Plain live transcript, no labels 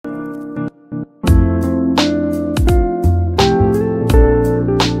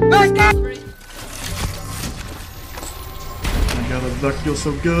That feels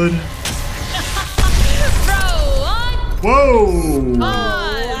so good. Bro, what? Whoa!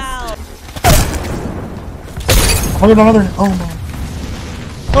 Wow. Another. Oh my.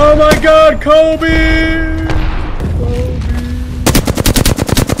 Oh my God, Kobe!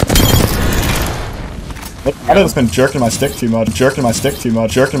 I just been jerking my stick too much. Jerking my stick too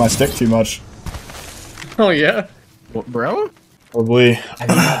much. Jerking my stick too much. Oh yeah. What, bro? Probably. Have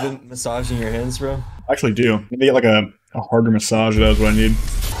you not been massaging your hands, bro? I actually do. I need to get like a harder massage. That's what I need.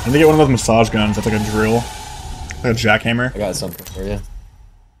 I need to get one of those massage guns. That's like a drill. Like a jackhammer. I got something for you.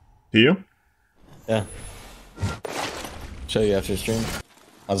 Do you? Yeah. Show you after stream.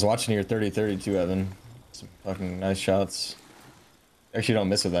 I was watching your 30-32, Evan. Some fucking nice shots. Actually, don't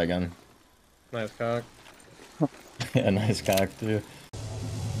miss with that gun. Nice cock. Yeah, nice cock too. Did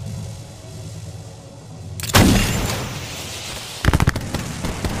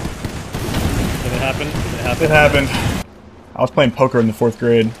it happen? Did it happen? It happened. I was playing poker in the 4th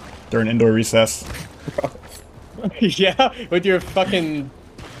grade during indoor recess. Yeah, with your fucking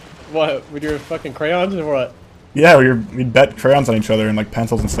what? With your fucking crayons or what? Yeah, we'd bet crayons on each other and like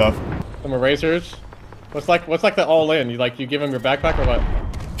pencils and stuff. Some erasers. What's like the all in? You give him your backpack or what?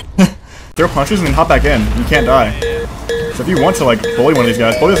 Throw punches and then hop back in. You can't die. So if you want to like bully one of these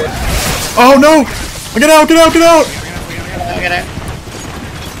guys, bully this. Oh no! Get out! Get out! Get out!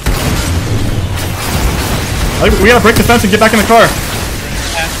 We gotta break the fence and get back in the car.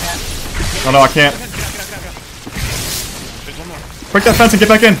 Oh no, I can't. Break that fence and get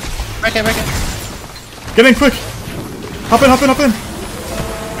back in. Break it, break it. Get in quick. Hop in, hop in, hop in.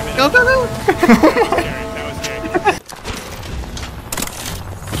 Go, go, go.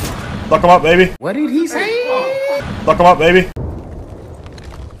 Lock him up, baby. What did he say? Lock him up, baby.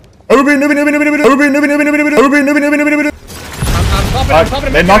 I'm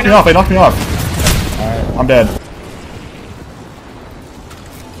popping They knocked me off, they knocked me off. Alright, I'm dead.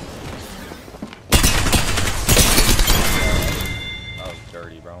 That was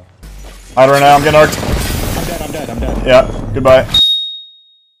dirty, bro. I don't know, I'm getting arced. I'm dead. Yeah, goodbye.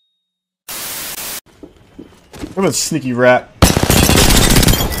 What a sneaky rat.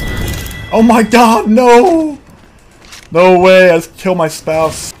 Oh my God, no! No way, I just killed my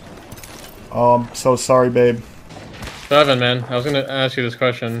spouse. Oh, I'm so sorry, babe. So Evan, man, I was gonna ask you this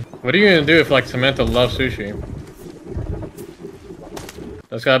question. What are you gonna do if like Samantha loves sushi?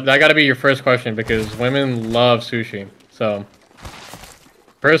 That gotta be your first question because women love sushi. So,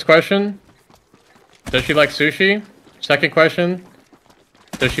 first question, does she like sushi? Second question,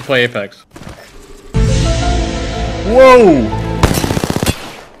 does she play Apex? Whoa!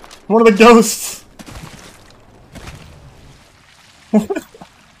 One of the ghosts! My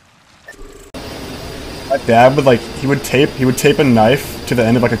dad would like, he would tape a knife to the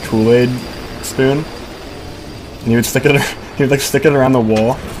end of like a Kool-Aid spoon. And he would stick it, stick it around the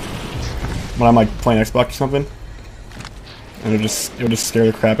wall when I'm like playing Xbox or something. And it would just scare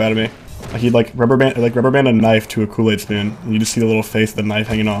the crap out of me. Like he'd like rubber band a knife to a Kool-Aid spoon, and you just see the little face of the knife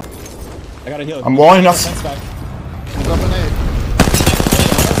hanging off. I gotta heal. I'm walling us.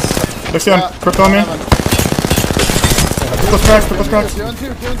 Let's see, I'm crypt on me. Let's crack, let's crack. Yeah,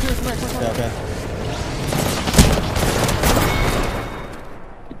 okay.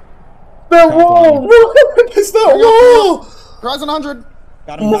 That wall! What is that wall? Horizon 100.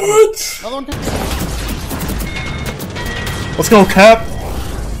 Got him. What? Another one. Let's go, Cap.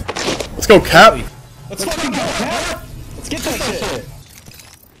 Let's go, Cap. Let's fucking go, Cap. Let's get that shit.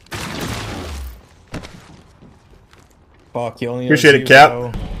 Fuck, he only knows Appreciate it, you, Cap.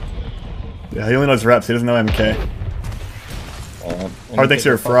 bro. Yeah, he only knows reps. He doesn't know MK. And Hard thinks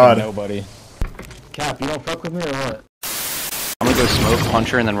you're a fraud. Nobody. Cap, you don't fuck with me or what? I'm gonna go smoke, punch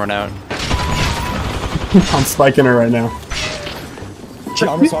her, and then run out. I'm spiking her right now.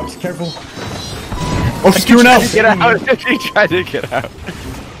 Armor swaps, careful. Oh, she's queuing out. Get out! She tried to get out.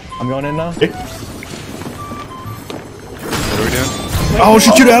 I'm going in now. What are we doing? Oh,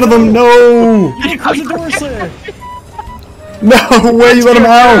 she queued out of him. No! Close the door, sir. No way, you let him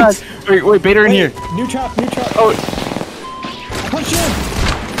out. Wait, bait her in here. New trap, new trap. Oh, Punch in!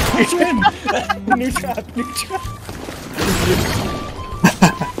 Punch in! New trap, new trap.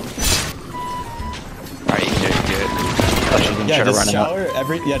 alright, you can do it. Yeah, just shower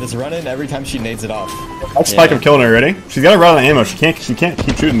just run in every time she nades it off. I'll spike him, killing her. Ready? She's got to run out of ammo. She can't keep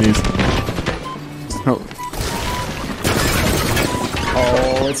shooting these. Oh.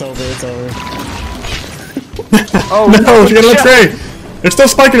 Oh, it's over, it's over. Oh No, she got another tray. They're still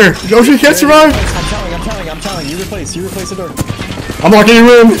spiking her. Oh, she can't survive. I'm telling. You replace the door. I'm locking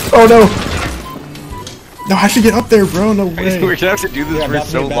you in. Oh no. No, how'd she get up there, bro? No way. We're gonna have to do this for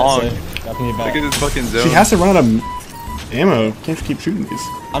so long. Look at this fucking zone. She has to run out of... ammo. Can't just keep shooting these.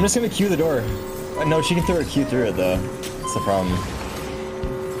 I'm just gonna Q the door. No, she can throw a Q through it though. That's the problem.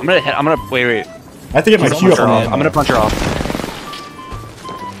 I'm gonna wait. I have to get my She's Q up almost on. dead. I'm gonna punch her off.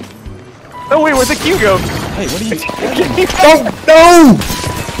 Oh wait, where'd the Q go? Hey, what are you? No!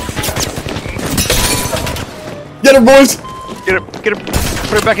 Get her, boys! Get her,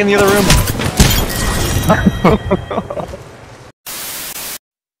 put her back in the other room.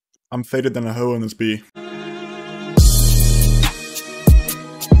 I'm fated than a hoe in this bee.